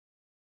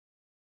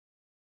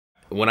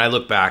When I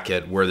look back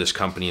at where this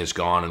company has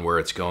gone and where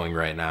it's going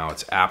right now,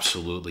 it's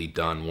absolutely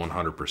done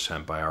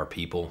 100% by our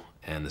people,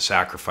 and the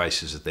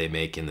sacrifices that they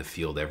make in the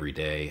field every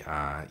day,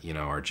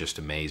 are just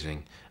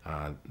amazing.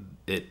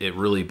 It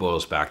really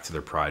boils back to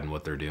their pride in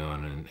what they're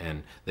doing,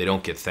 and they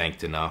don't get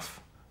thanked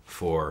enough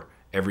for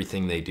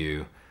everything they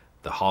do,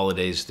 the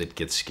holidays that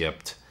get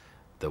skipped,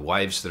 the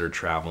wives that are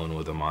traveling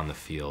with them on the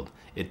field.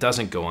 It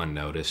doesn't go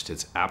unnoticed.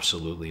 It's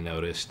absolutely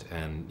noticed,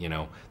 and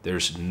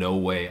there's no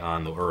way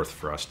on the earth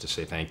for us to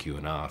say thank you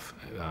enough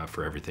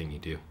for everything you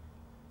do.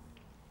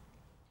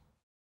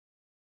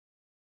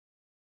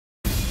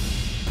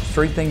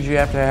 Three things you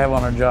have to have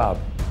on a job: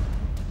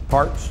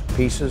 parts,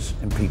 pieces,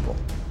 and people.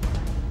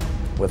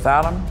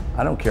 Without them,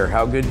 I don't care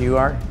how good you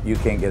are, you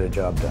can't get a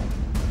job done.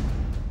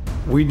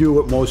 We do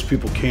what most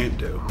people can't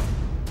do.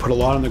 Put a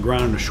lot on the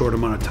ground in a short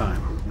amount of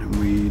time, and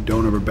we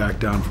don't ever back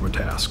down from a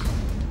task.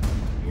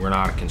 We're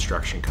not a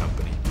construction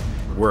company.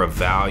 We're a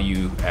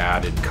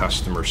value-added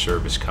customer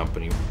service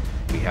company.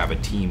 We have a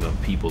team of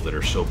people that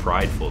are so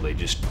prideful, they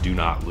just do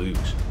not lose.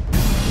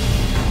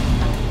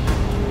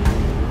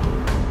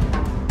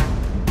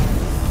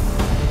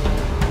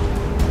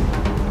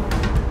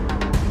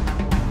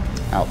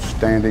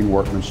 Outstanding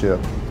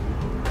workmanship,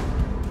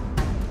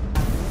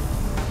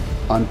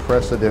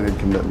 unprecedented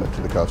commitment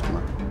to the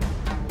customer.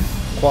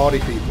 Quality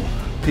people,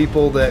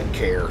 people that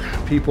care,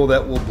 people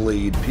that will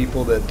bleed,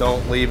 people that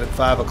don't leave at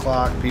 5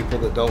 o'clock, people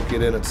that don't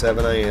get in at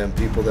 7 a.m.,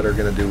 people that are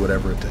going to do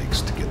whatever it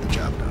takes to get the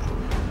job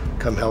done,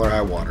 come hell or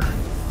high water.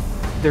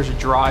 There's a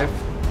drive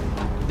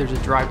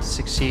to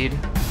succeed.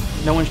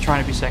 No one's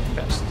trying to be second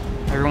best.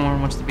 Everyone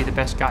wants to be the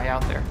best guy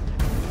out there.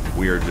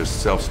 We are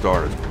just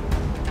self-starters.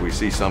 If we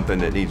see something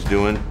that needs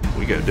doing,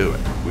 we go do it.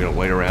 We don't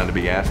wait around to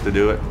be asked to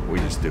do it, we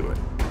just do it.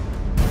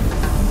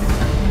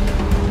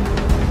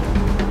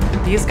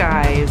 These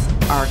guys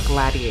are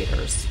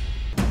gladiators.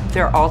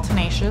 They're all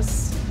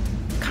tenacious,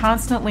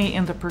 constantly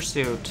in the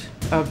pursuit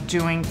of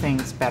doing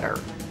things better.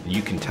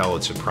 You can tell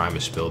it's a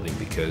Primus building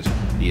because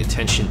the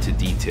attention to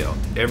detail.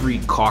 Every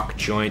caulk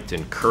joint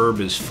and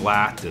curb is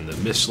flat, and the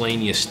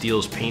miscellaneous steel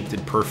is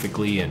painted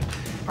perfectly, and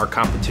our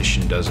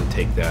competition doesn't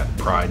take that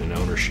pride and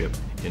ownership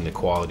in the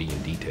quality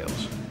and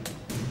details.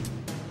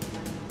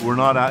 We're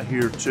not out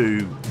here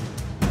to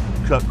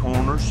cut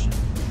corners.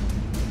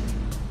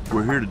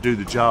 We're here to do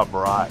the job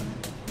right,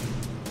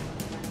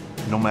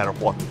 no matter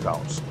what the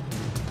cost.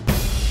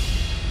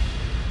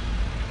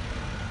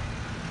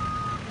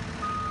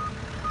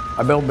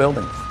 I build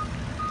buildings.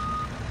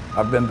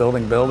 I've been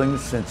building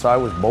buildings since I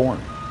was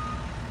born.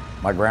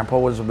 My grandpa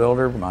was a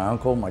builder, my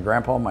uncle, my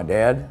grandpa, my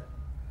dad.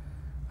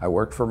 I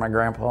worked for my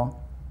grandpa.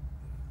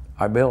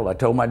 I built. I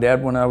told my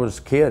dad when I was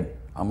a kid,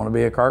 I'm gonna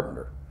be a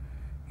carpenter.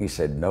 He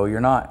said, no,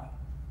 you're not.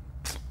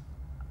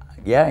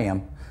 Yeah, I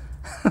am.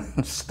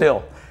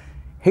 Still.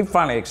 He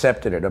finally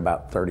accepted it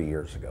about 30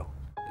 years ago.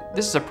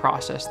 This is a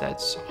process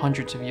that's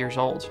hundreds of years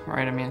old,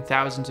 right? I mean,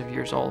 thousands of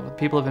years old.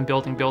 People have been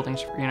building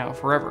buildings,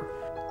 forever.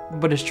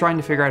 But it's trying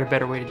to figure out a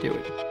better way to do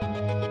it.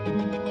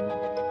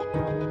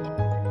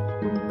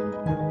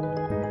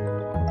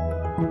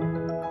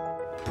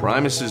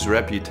 Primus's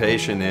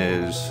reputation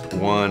is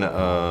one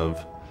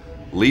of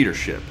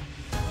leadership.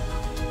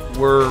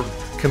 We're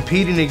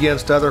competing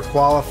against other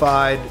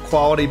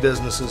quality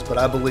businesses, but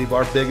I believe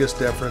our biggest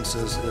difference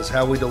is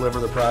how we deliver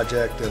the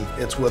project, and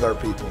it's with our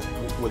people.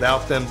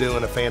 Without them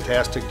doing a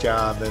fantastic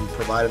job and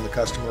providing the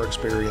customer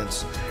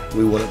experience,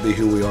 we wouldn't be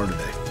who we are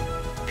today.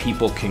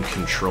 People can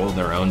control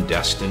their own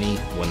destiny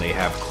when they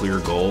have clear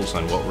goals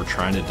on what we're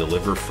trying to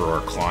deliver for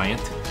our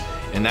client.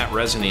 And that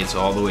resonates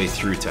all the way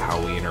through to how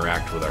we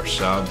interact with our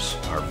subs,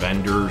 our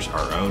vendors,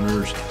 our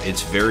owners.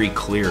 It's very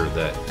clear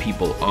that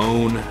people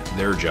own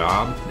their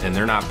job, and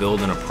they're not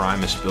building a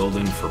Primus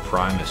building for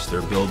Primus.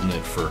 They're building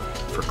it for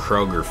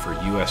Kroger, for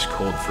US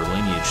Cold, for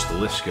Lineage. The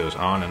list goes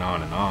on and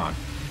on and on.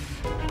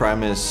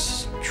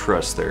 Primus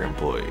trusts their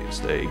employees.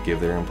 They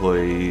give their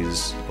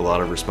employees a lot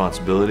of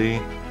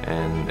responsibility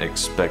and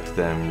expect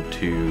them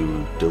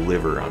to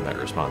deliver on that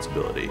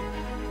responsibility.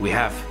 We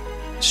have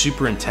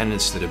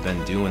superintendents that have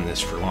been doing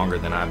this for longer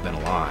than I've been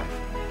alive.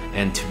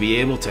 And to be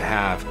able to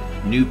have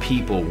new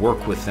people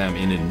work with them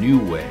in a new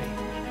way,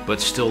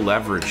 but still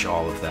leverage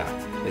all of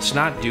that. It's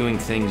not doing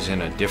things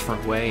in a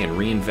different way and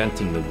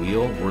reinventing the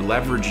wheel. We're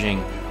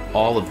leveraging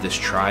all of this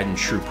tried and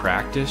true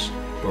practice,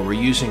 but we're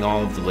using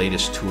all of the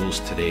latest tools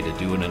today to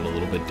do it in a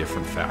little bit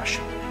different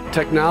fashion.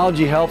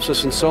 Technology helps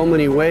us in so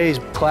many ways.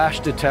 Clash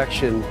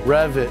detection,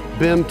 Revit,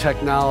 BIM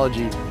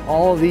technology,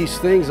 all of these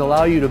things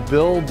allow you to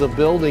build the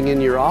building in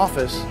your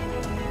office,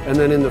 and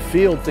then in the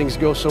field things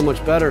go so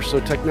much better. So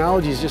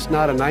technology is just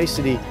not a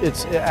nicety.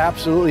 It's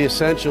absolutely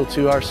essential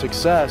to our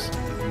success.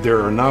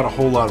 There are not a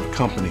whole lot of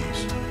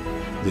companies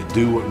that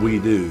do what we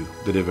do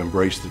that have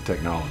embraced the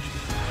technology.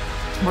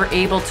 We're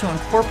able to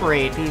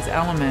incorporate these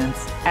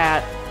elements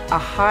at a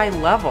high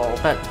level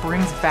that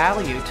brings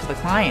value to the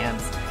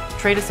clients.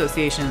 Trade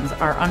associations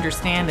are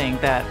understanding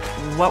that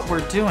what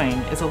we're doing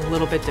is a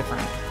little bit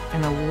different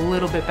and a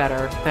little bit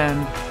better than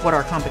what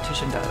our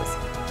competition does.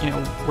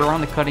 We're on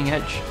the cutting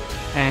edge.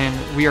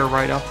 and we are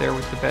right up there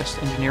with the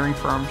best engineering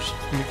firms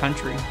in the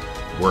country.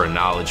 We're a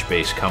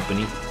knowledge-based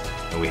company,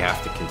 and we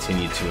have to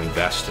continue to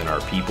invest in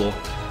our people.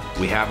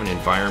 We have an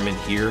environment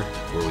here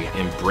where we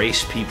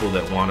embrace people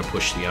that want to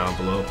push the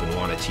envelope and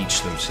want to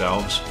teach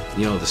themselves.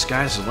 You know, the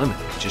sky's the limit.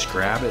 Just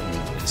grab it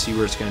and see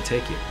where it's going to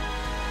take you.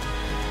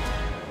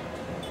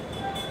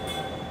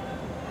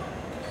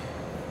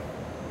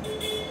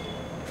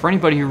 For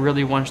anybody who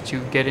really wants to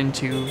get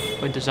into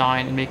a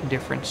design and make a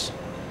difference,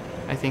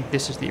 I think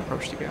this is the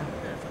approach to go.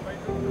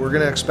 We're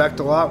going to expect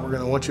a lot. We're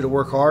going to want you to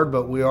work hard,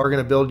 but we are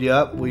going to build you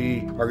up.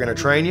 We are going to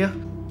train you.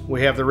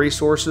 We have the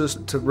resources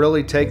to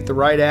really take the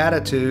right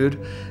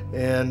attitude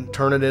and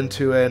turn it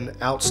into an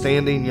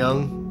outstanding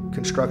young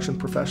construction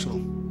professional.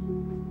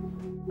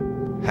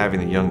 Having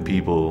the young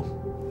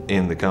people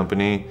in the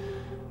company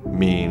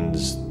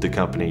means the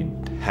company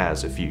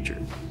has a future.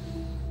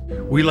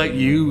 We let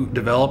you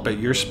develop at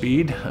your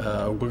speed.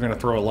 We're going to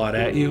throw a lot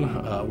at you.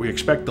 We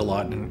expect a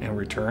lot in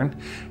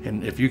return.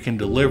 And if you can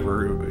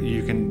deliver,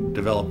 you can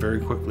develop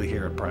very quickly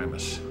here at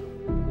Primus.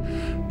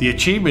 The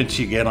achievements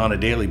you get on a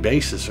daily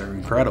basis are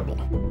incredible.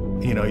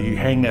 You know, you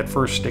hang that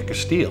first stick of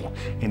steel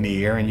in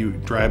the air and you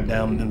drive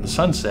down in the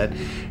sunset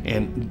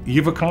and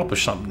you've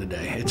accomplished something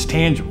today. It's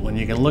tangible and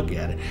you can look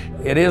at it.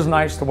 It is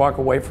nice to walk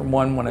away from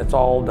one when it's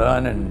all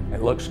done and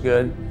it looks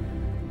good.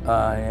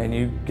 And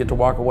you get to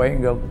walk away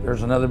and go,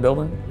 there's another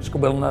building, let's go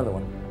build another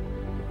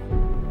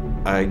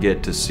one. I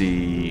get to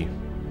see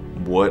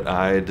what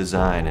I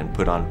design and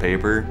put on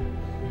paper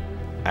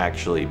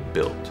actually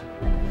built.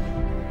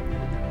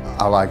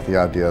 I like the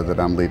idea that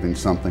I'm leaving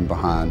something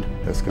behind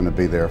that's going to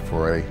be there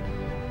for a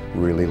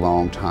really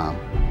long time.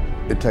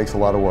 It takes a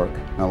lot of work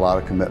and a lot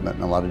of commitment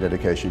and a lot of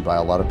dedication by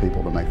a lot of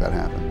people to make that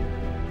happen.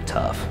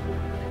 Tough.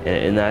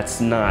 And that's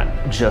not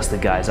just the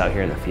guys out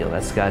here in the field,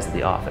 that's the guys at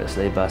the office.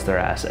 They bust their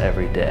ass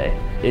every day.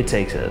 It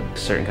takes a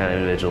certain kind of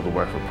individual to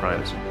work for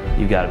Primus.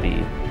 You've got to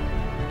be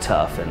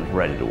tough and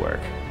ready to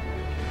work.